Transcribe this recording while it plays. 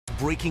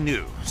breaking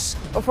news.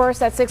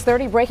 First at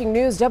 6:30, breaking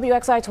news.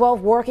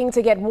 WXI-12 working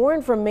to get more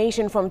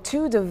information from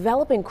two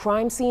developing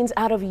crime scenes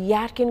out of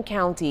Yadkin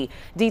County.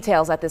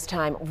 Details at this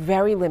time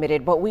very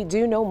limited, but we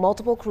do know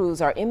multiple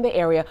crews are in the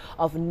area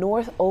of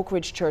North Oak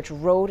Ridge Church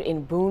Road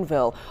in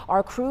Boonville.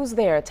 Our crews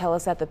there tell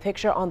us that the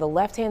picture on the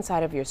left-hand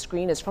side of your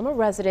screen is from a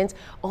residence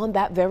on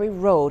that very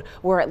road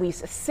where at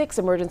least 6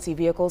 emergency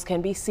vehicles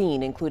can be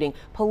seen, including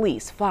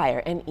police,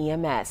 fire, and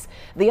EMS.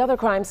 The other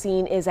crime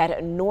scene is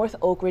at North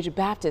Oak Ridge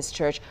Baptist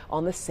Church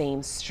on the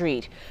same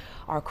street.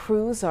 Our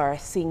crews are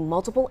seeing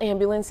multiple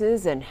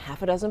ambulances and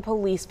half a dozen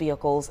police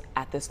vehicles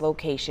at this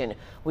location.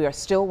 We are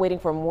still waiting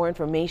for more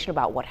information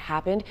about what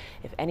happened,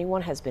 if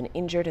anyone has been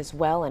injured as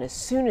well, and as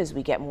soon as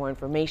we get more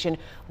information,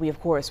 we of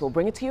course will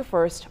bring it to you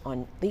first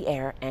on the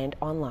air and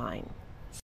online.